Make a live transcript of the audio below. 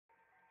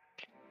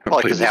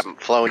Probably because they haven't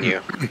flown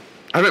you.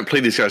 I haven't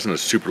played these guys in a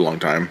super long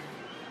time,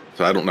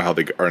 so I don't know how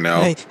they are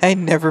now. I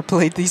never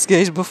played these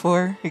guys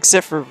before,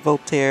 except for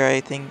Voltaire.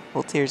 I think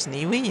Voltaire's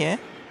Niwi, yeah?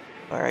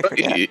 Or I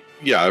forgot.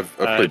 Yeah, I've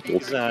played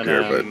both on,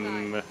 here,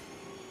 but...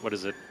 What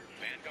is it?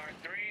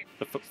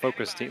 The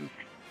focus team.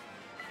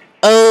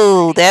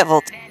 Oh, that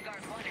Voltaire.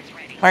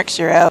 Marks,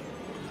 you're out.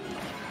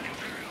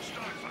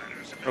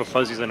 Oh,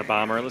 Fuzzy's in a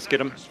bomber. Let's get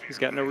him. He's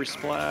got no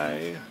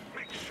resupply.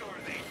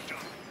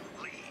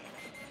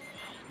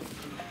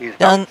 He's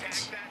Done.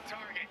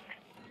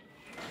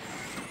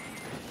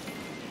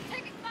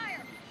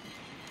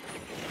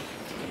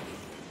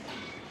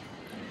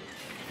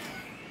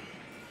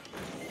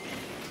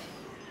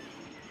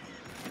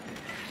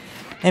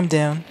 I'm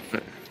down.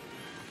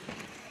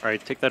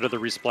 Alright, take that other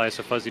resupply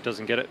so Fuzzy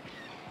doesn't get it.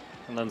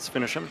 And let's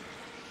finish him.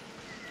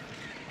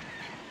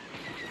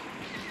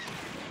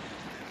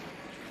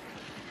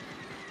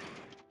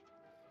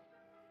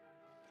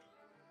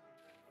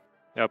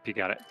 Yep, you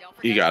got it.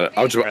 You got it.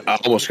 I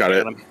almost got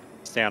it.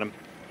 Stay on him.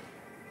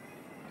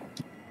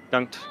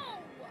 Dunked.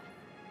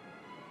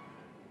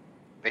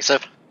 Face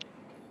up.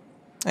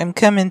 I'm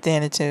coming,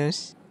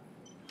 Thanatos.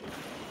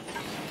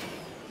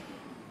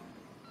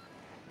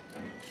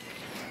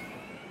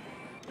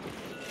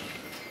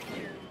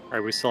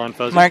 Alright, we still on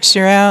Fuzzy? Marks,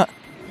 you're out.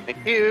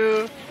 Thank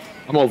you.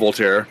 I'm on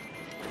Voltaire.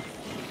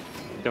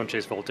 Don't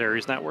chase Voltaire,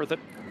 he's not worth it.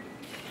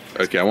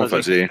 Okay, I'm on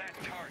Fuzzy.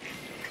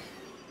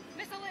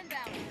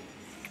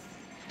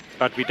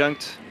 About to be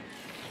dunked.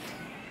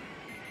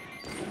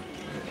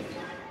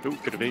 Ooh,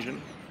 good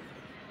evasion.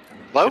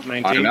 Low? Good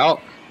 19. I'm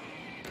out.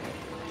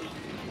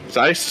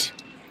 Zeiss.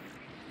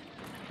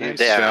 He's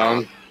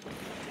Down.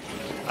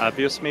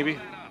 Obvious, maybe?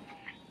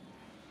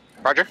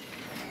 Roger.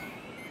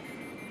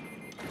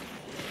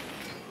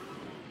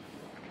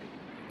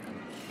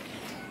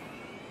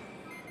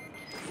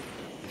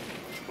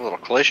 A little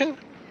collision.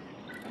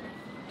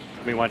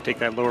 We want to take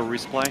that lower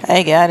resupply.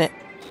 I got it.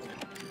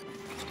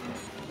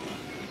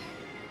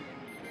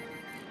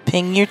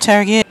 Ping your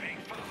target.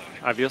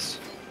 Obvious.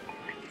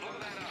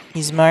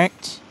 He's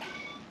marked.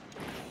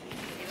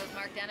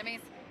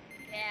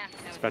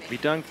 It's about to be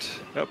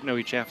dunked. Oh, no,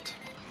 he chaffed.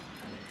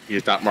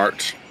 He's not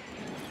marked.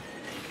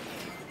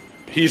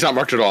 He's not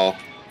marked at all.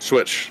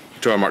 Switch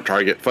to a marked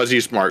target.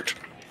 Fuzzy's marked.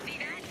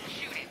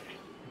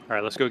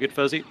 Alright, let's go get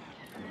Fuzzy.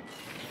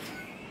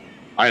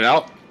 I'm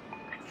out.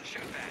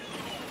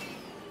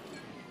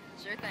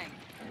 Sure thing.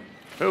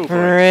 Oh, boy.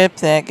 Rip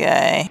that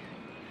guy.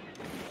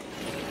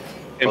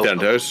 And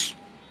Dentos.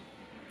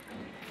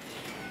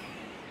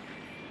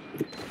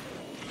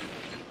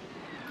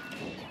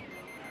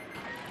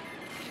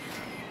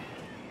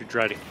 You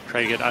try to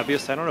get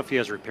obvious. I don't know if he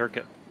has a repair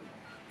kit.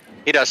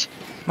 He does.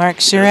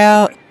 Marks, you're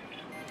out.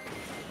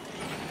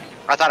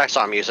 I thought I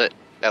saw him use it,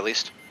 at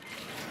least.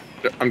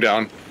 I'm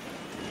down.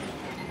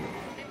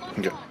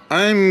 Okay.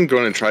 I'm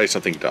going to try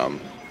something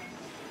dumb.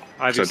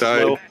 Obvious So is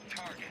died. low.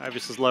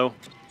 Obvious is low.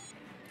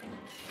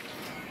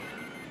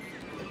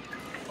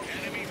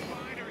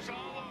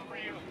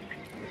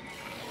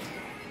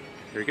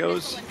 Here he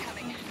goes.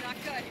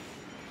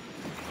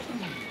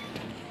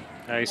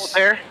 Nice.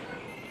 There.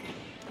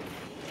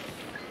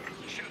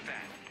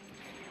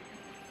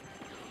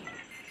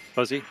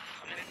 Fuzzy.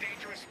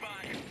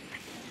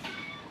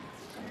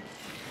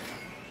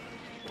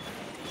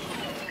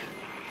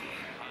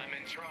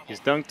 He's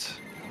dunked.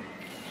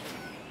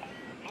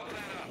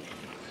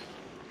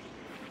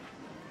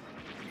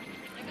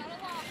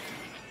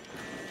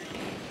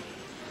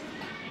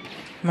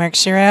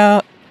 Marks, you're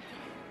out.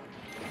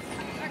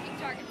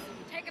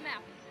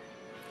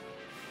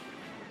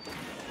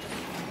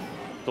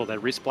 Stole that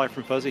resupply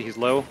from Fuzzy. He's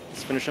low.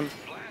 Let's finish him.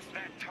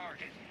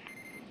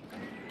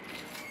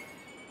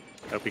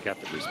 Hope he got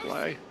the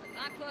resupply.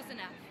 Not close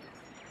enough.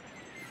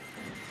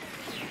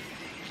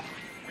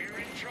 We're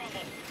in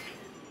trouble.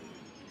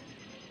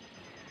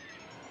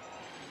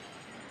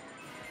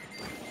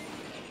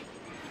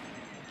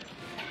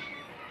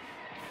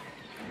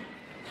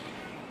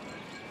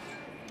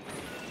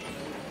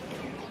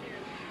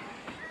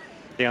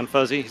 Stay on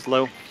Fuzzy. He's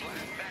low.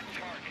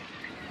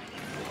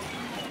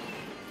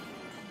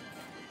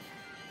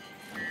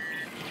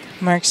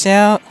 Marks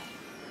out.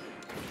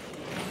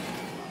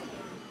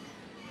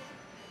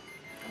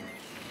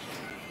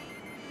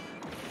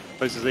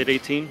 Fuzzy's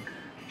 818.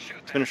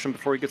 Let's finish him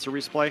before he gets a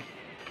resupply.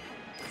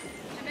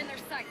 I'm in their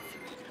sights.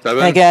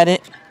 7. I got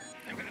it.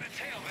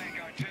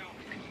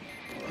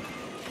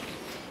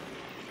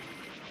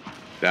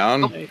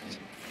 Down. Nice.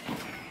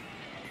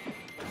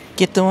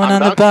 Get the one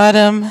I'm on the back.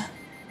 bottom.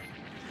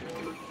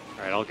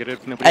 Alright, I'll get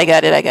it. Nobody I else.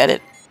 got it, I got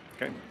it.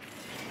 Okay.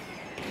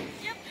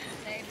 Yep.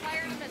 They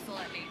fired a missile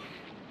at me.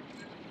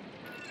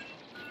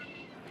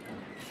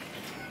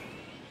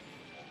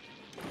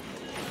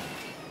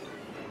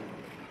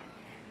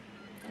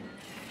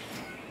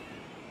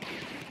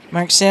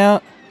 Marks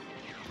out.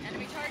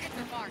 Enemy targets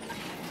are marked.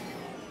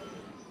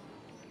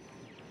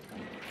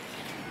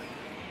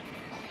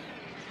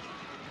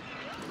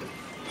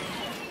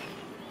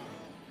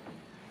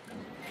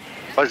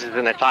 Fuzzy's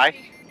in a tie.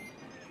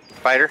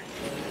 Fighter.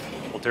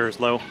 Voltaire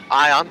is low.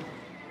 Ion.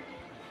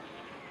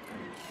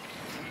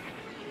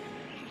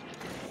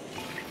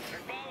 They're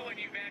following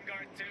you,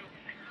 Vanguard 2.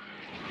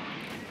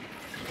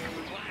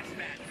 Blast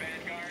that,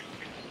 Vanguard.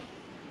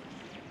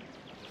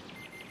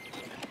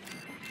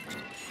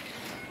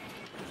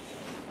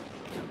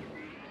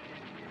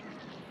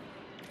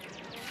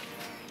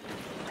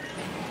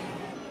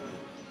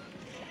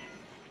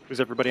 Who's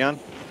everybody on?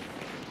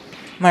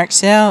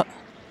 Marks out.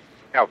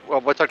 Yeah,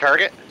 well, what's our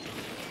target?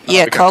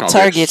 Yeah, we got call targets.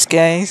 targets,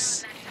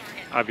 guys.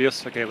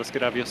 Obvious. Okay, let's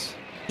get obvious.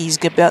 He's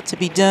about to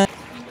be done.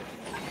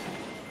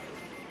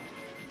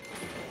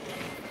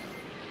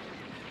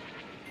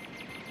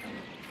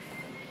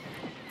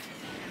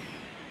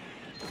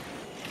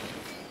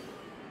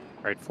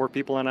 All right, 4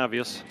 people on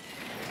obvious.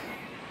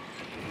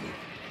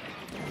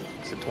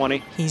 Is it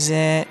 20? He's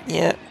at,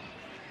 yep.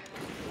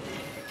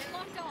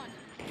 Locked on.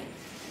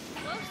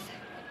 Close,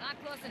 but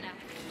not close enough.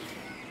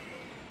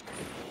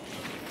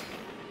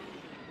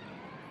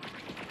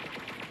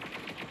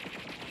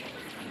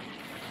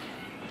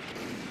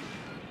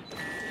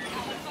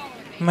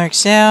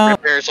 Marks out.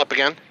 Repairs up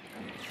again.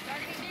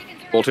 Targeting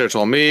beacons are Voltaire's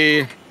on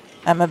me.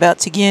 I'm about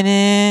to get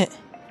it.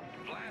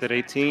 He's at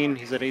 18.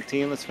 He's at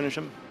 18. Let's finish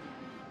him.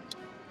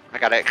 I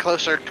got it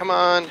closer. Come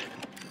on.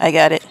 I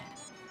got it.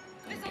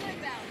 missile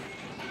inbound.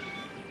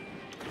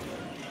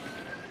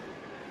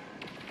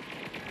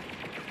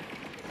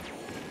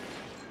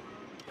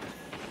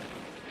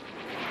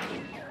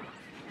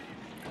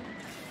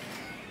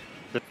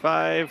 He's at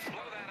 5.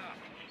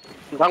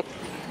 Dunk.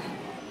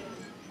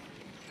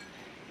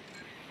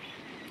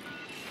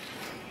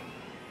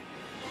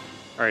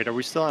 All right, are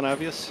we still on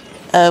obvious?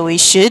 We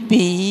should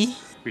be.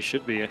 We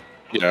should be.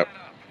 Yep.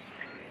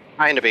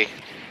 Trying to be.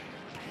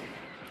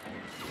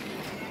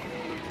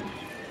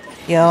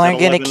 Y'all aren't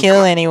gonna 11?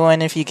 kill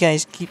anyone if you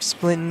guys keep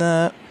splitting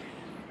up.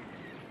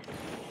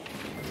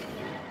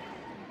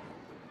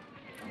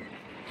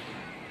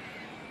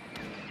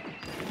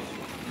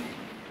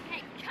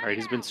 Hey, cut All right, it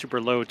he's been out. super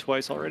low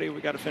twice already.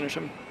 We got to finish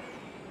him.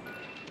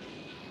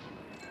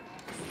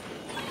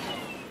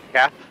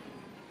 Cap.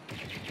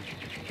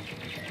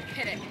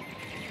 Hit it.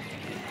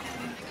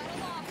 Got a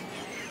lock.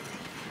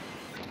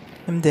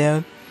 I'm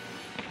down.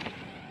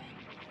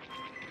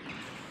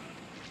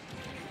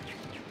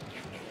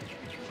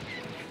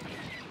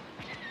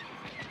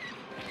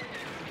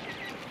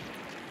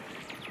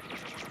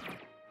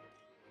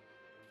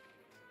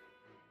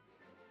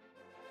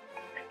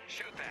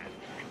 Shoot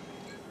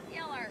that.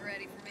 Y'all aren't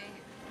ready for me.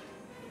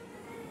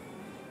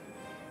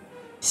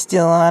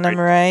 Still on him,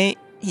 right?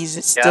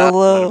 He's still Yeah.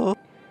 low.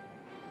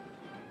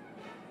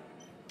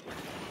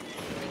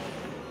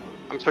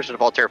 I'm switching to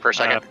Voltaire for a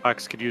second.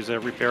 Fox could use a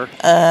repair.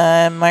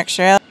 Marks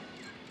are out.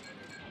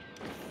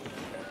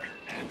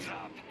 Heads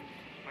up.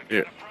 We've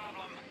Yeah. got a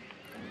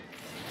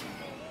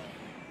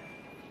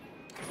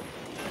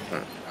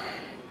problem.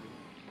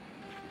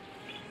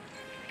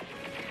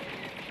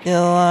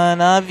 Still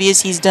on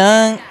obvious. He's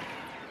done.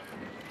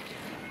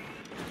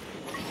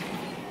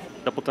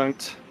 Double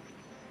dunked.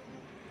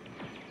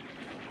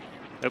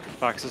 Yep,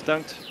 Fox is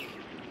dunked.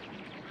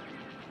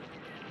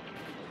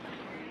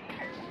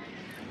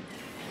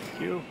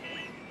 Thank you.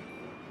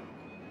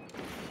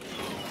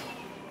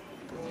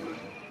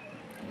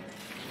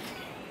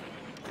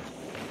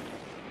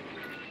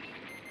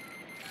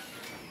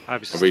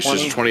 Obviously,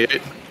 Obvious is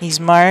 28. He's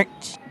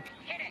marked.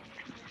 Hit it.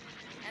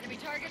 Enemy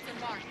targets are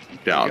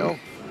marked. Down. All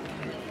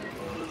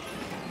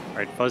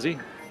right, Fuzzy.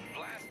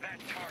 Blast that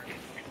target.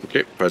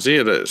 Okay, Fuzzy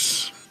it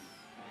is.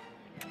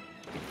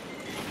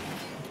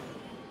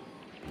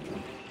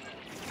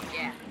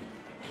 Yeah.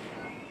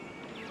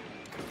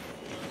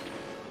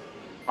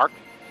 Mark.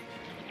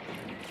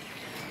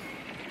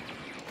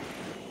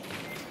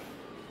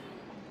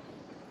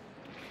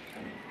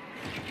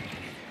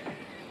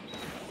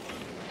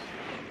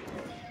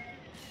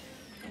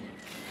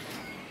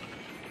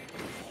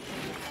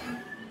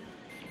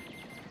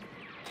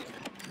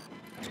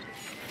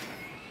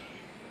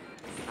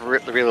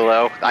 Really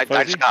low. I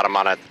just got him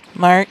on it.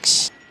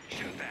 Marks.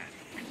 Shoot that.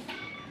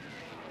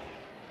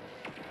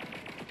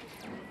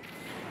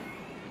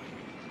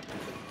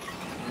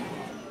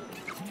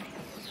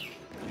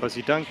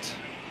 Fuzzy dunked.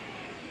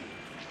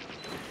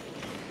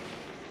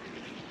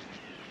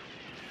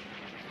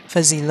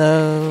 Fuzzy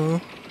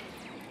low.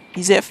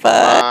 He's at Come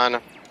 5.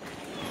 on.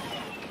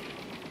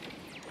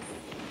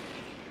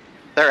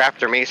 They're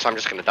after me, so I'm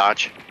just gonna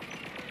dodge.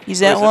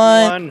 He's at Fuzzy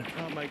 1.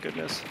 Oh my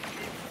goodness.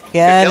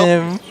 Got kill.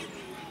 him.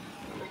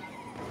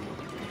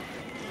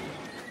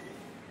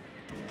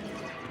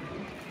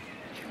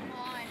 Come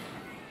on.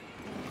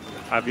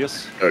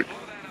 Obvious. Blow that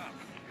up.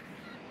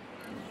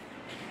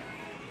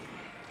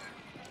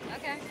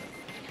 Okay.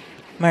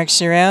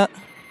 Marks are out.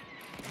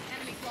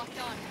 Enemies locked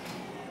on.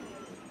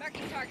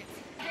 Marking targets.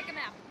 Take them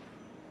out.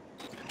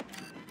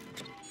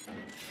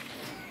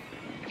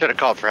 Should have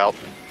called for help.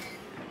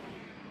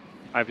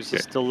 Obvious Yeah.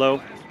 is still low.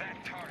 Blast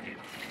that target.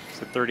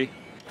 It's at 30.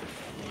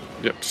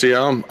 Yep, see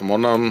I'm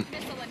on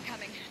Missile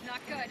incoming. Not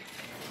good.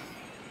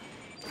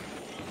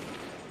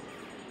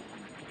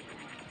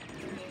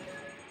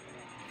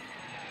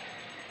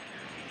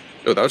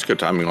 Oh, that was good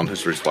timing on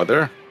his resupply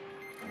there.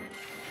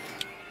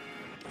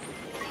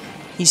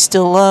 He's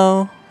still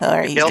low.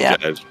 Alright, he's Kill. down.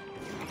 Dead.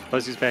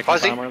 Fuzzy's back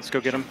Fuzzy. in bomber. Let's go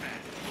get him.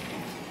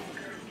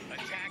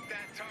 Attack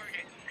that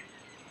target.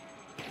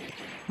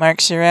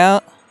 Marks are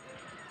out.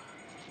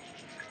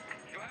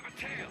 You have a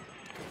tail.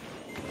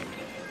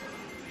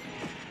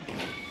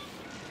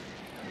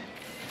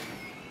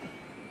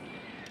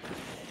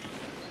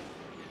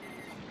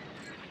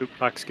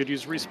 Jukebox could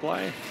use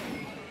resupply.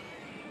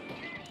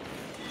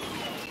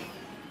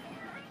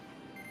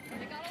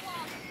 They got a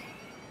lock.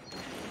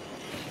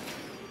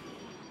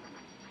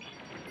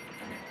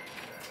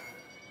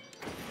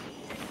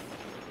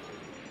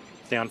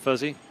 Stay on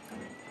Fuzzy.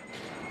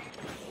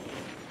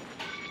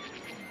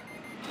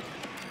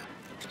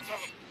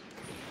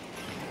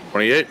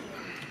 $28.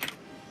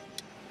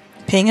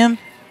 Ping him.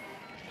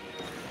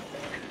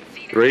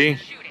 3.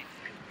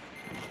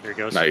 There he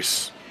goes.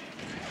 Nice.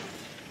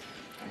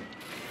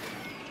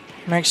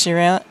 Marks are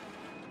out.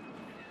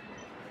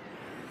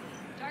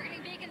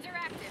 Targeting beacons are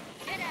active.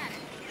 Get at it.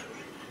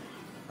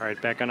 All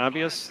right, back on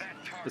obvious.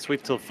 Let's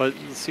wait till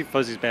let's see if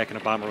Fuzzy's back in a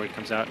bomber when he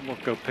comes out. We'll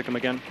go pick him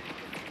again.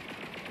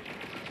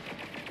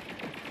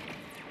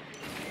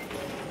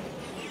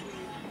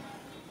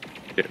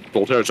 Yeah,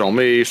 Voltaire's on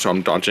me, so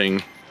I'm dodging.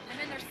 I'm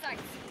in their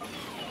sights.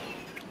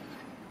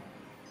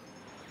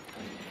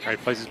 All right,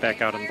 Fuzzy's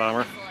back out in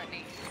bomber. Missile at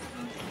me.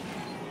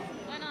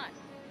 Why not?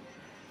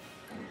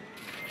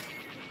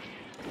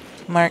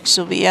 Marks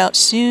will be out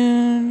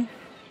soon.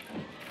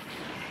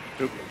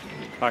 Oop,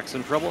 Fox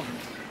in trouble.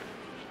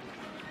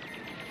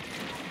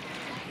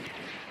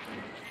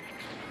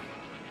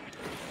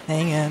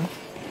 Hang on.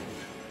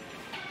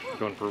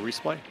 Going for a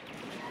resupply.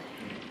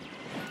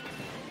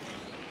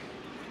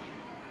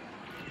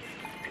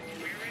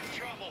 We're in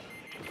trouble.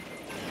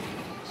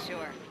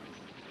 Sure.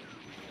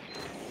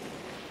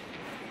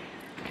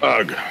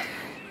 Ugh.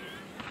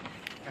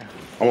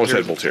 Almost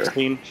had Voltaire.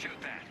 16. Shoot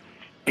that.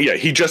 Yeah,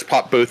 he just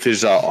popped both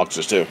his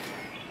oxes too.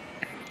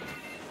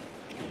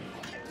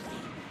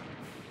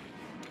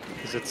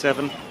 He's at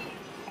 7.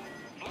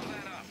 Blow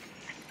that up.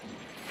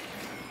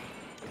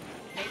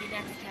 Maybe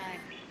next time.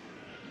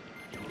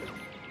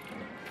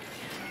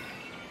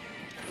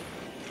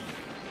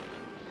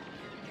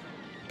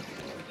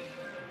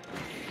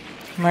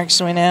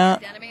 Marks went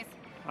out. Enemies.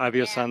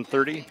 Obvious on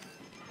 30.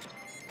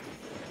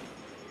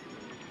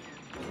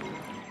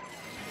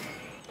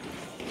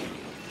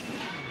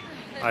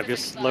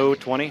 Obvious low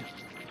 20.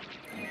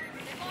 They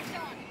locked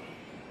on.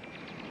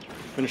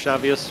 Finish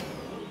obvious.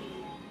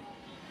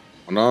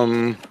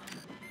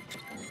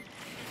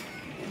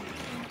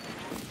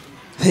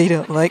 They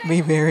don't like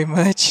me very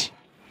much.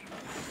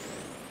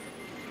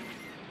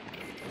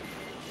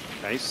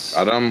 Nice.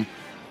 Got him.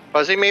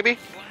 Fuzzy, maybe?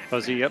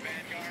 Fuzzy, yep.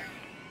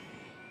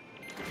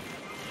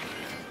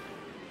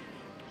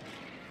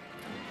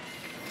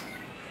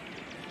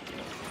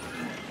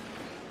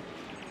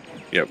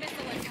 Yep.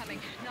 Missile incoming.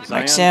 Knocked Zion.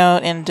 Marks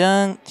out and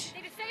dunked.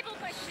 They disabled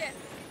my ship.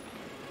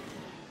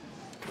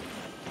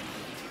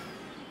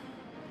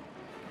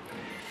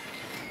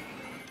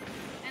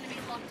 Enemies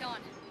locked on.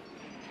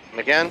 And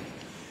again?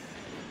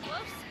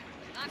 Close?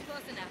 Not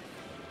close enough.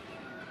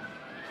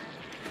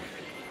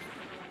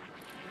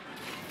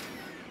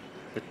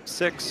 At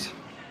 6.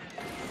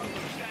 Push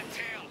that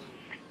tail.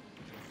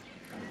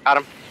 Got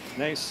him.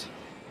 Nice.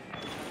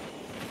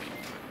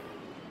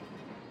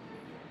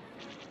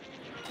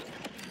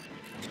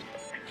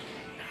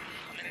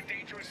 I'm in a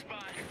dangerous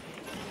spot.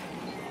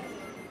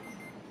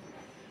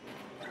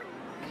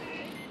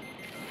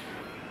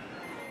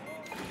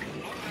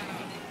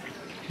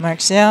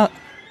 Marks out.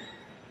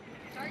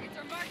 Targets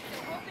are marked, so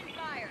open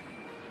fire.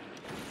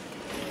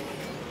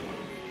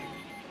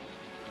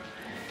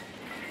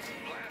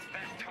 Blast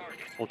that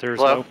target. Voltaire's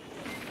Hello? low.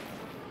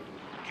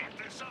 Keep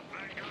this up,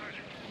 Vanguard.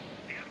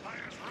 The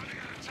Empire's running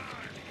out of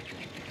time.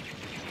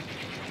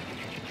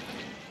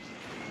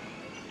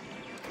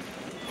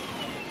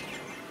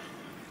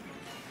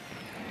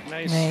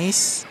 Nice.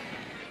 Nice.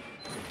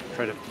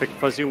 Try to pick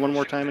Fuzzy one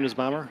more time in his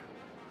bomber.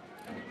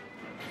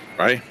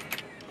 Right?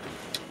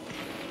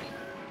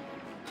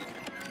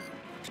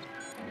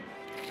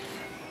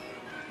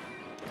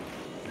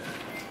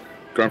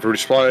 Going for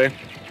resupply.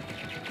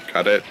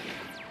 Got it.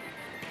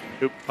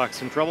 Oop,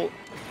 Fox in trouble.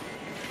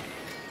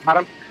 Got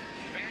him.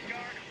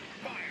 Vanguard,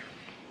 fire.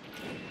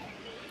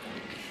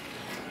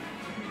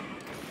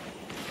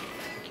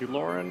 Thank you,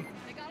 Lauren.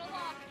 They got a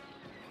lock.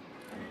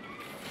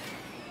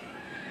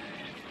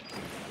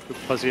 Oop,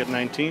 Fuzzy at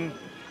 19.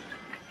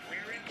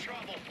 We're in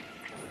trouble.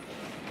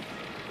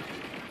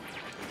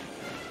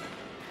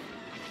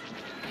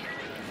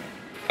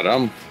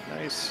 Got him.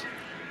 Nice.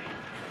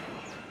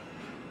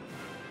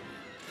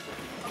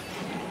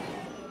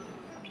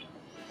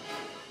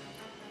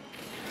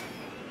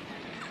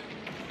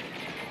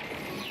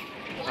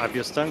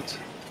 Obvious dunked.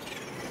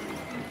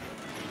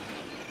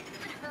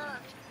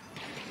 Hurt.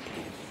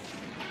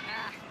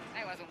 Ah,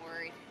 I wasn't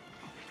worried.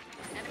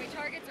 Enemy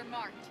targets are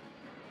marked.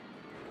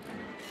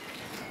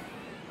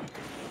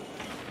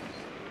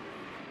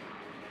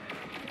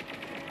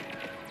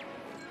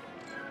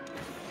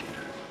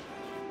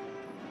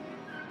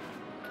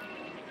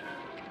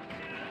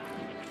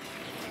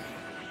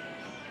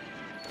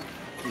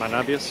 Come on,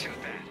 obvious.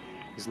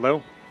 He's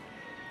low.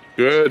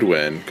 Good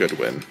win. Good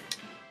win.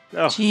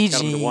 Oh, got him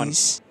to 1.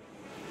 GG's.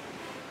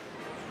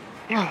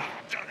 Done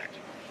it.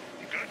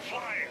 Good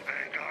flying,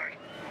 Vanguard.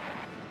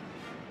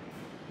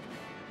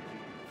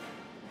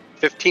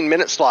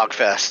 15-minute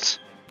slogfest.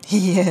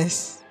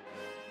 Yes.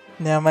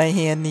 Now my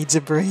hand needs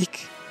a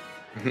break.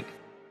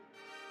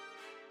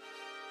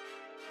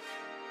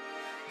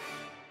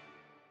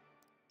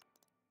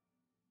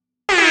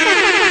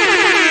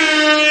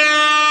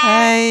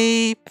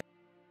 Hype.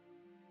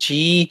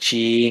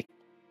 GG.